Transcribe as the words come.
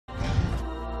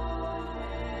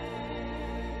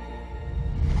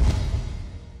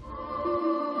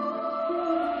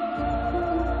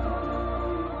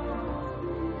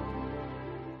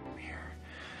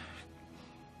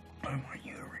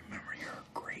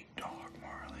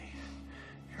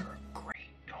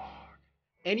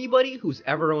Anybody who's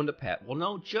ever owned a pet will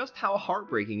know just how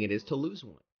heartbreaking it is to lose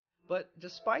one. But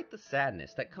despite the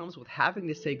sadness that comes with having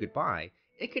to say goodbye,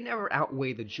 it can never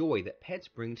outweigh the joy that pets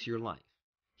bring to your life.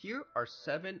 Here are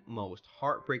 7 most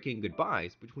heartbreaking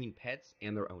goodbyes between pets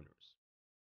and their owners.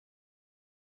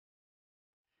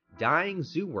 Dying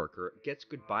zoo worker gets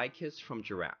goodbye kiss from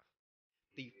giraffe.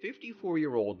 The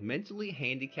 54-year-old mentally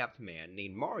handicapped man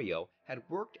named Mario had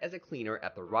worked as a cleaner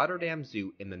at the Rotterdam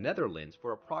Zoo in the Netherlands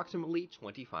for approximately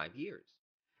 25 years.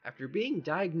 After being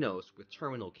diagnosed with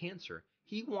terminal cancer,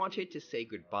 he wanted to say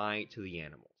goodbye to the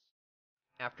animals.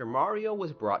 After Mario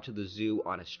was brought to the zoo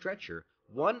on a stretcher,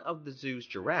 one of the zoo's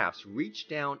giraffes reached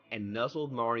down and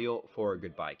nuzzled Mario for a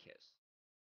goodbye kiss.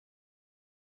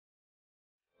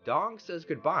 Dog says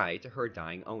goodbye to her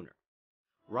dying owner.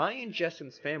 Ryan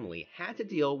Jessen's family had to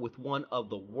deal with one of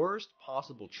the worst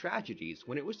possible tragedies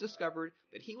when it was discovered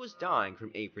that he was dying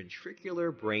from a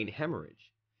ventricular brain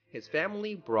hemorrhage. His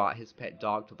family brought his pet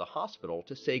dog to the hospital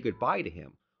to say goodbye to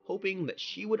him, hoping that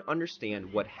she would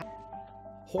understand what happened.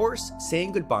 Horse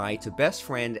saying goodbye to best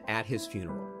friend at his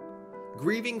funeral.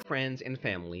 Grieving friends and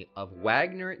family of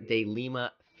Wagner de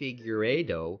Lima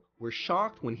Figueiredo were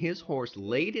shocked when his horse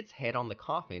laid its head on the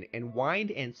coffin and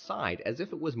whined and sighed as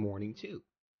if it was mourning too.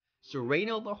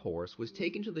 Sereno the horse was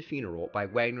taken to the funeral by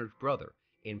Wagner's brother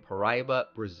in Paraíba,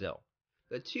 Brazil.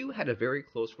 The two had a very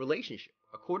close relationship,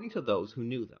 according to those who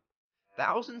knew them.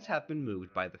 Thousands have been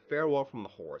moved by the farewell from the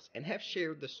horse and have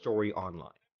shared the story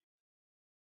online.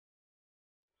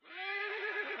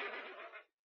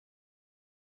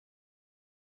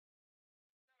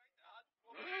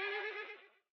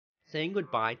 Saying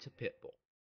goodbye to Pitbull.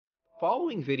 The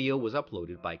following video was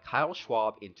uploaded by Kyle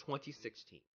Schwab in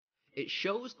 2016. It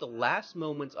shows the last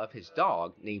moments of his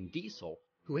dog named Diesel,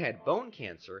 who had bone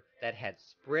cancer that had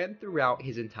spread throughout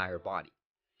his entire body.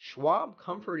 Schwab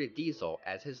comforted Diesel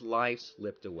as his life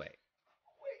slipped away.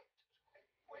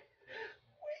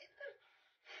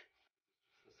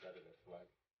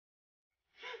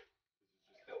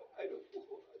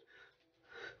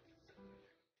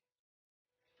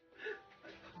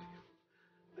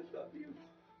 I love you.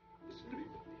 Listen to me.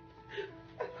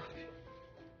 I love you.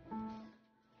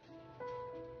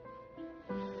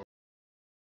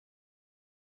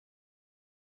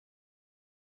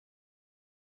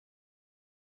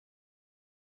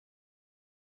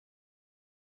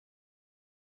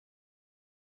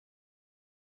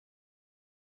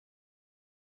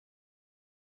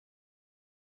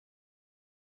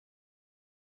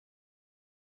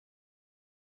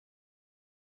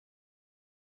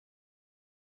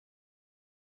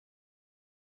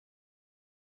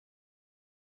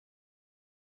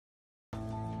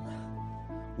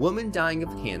 Woman dying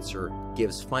of cancer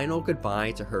gives final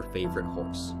goodbye to her favorite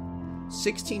horse.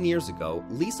 16 years ago,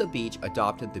 Lisa Beach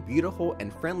adopted the beautiful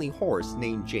and friendly horse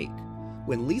named Jake.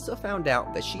 When Lisa found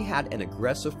out that she had an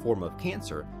aggressive form of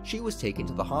cancer, she was taken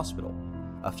to the hospital.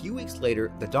 A few weeks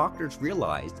later, the doctors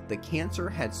realized the cancer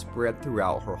had spread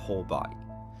throughout her whole body.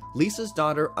 Lisa's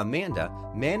daughter, Amanda,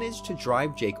 managed to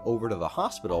drive Jake over to the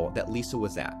hospital that Lisa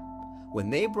was at. When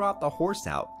they brought the horse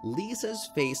out, Lisa's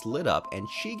face lit up and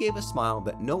she gave a smile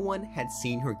that no one had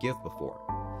seen her give before.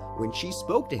 When she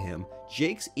spoke to him,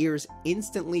 Jake's ears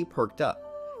instantly perked up,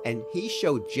 and he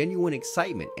showed genuine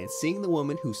excitement at seeing the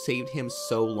woman who saved him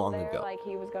so long ago. Like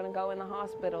he was going to go in the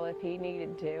hospital if he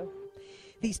needed to.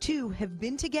 These two have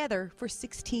been together for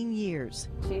 16 years.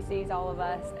 She sees all of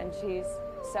us and she's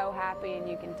so happy, and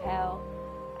you can tell.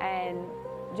 And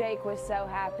Jake was so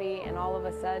happy, and all of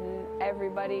a sudden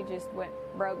everybody just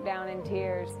broke down in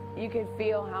tears. You could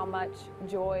feel how much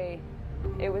joy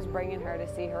it was bringing her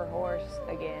to see her horse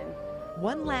again.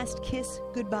 One last kiss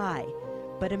goodbye,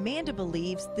 but Amanda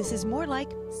believes this is more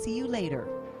like see you later.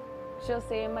 She'll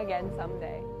see him again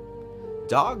someday.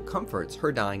 Dog comforts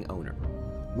her dying owner.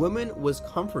 Woman was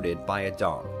comforted by a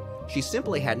dog. She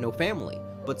simply had no family,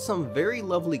 but some very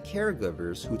lovely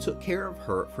caregivers who took care of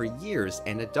her for years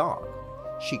and a dog.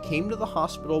 She came to the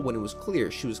hospital when it was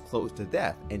clear she was close to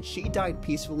death, and she died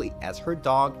peacefully as her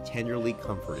dog tenderly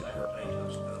comforted her.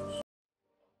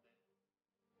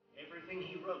 Everything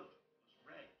he wrote was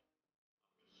read.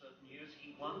 After certain years,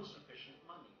 he won sufficient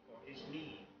money for his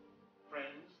need.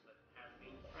 Friends that have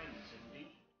been friends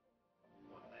indeed.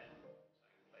 What then?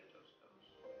 Sang Plato's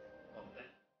ghost. What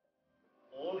then?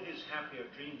 All his happier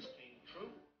dreams came true.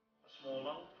 A small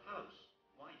old house,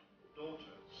 wife,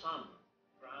 daughter, son,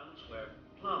 grounds where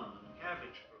plum and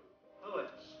cabbage grew,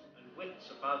 poets and wits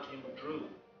about him drew.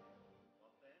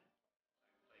 What then?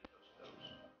 Sang Plato's ghost.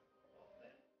 What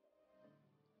then?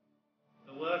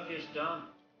 The work is done,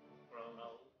 grown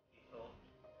old, he thought,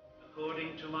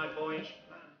 according to my boyish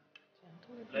plan.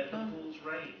 Let the fools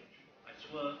rage, I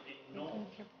swerved in naught,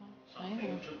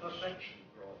 something to perfection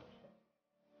brought.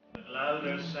 But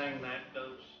louder sang that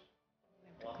ghost,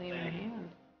 what then?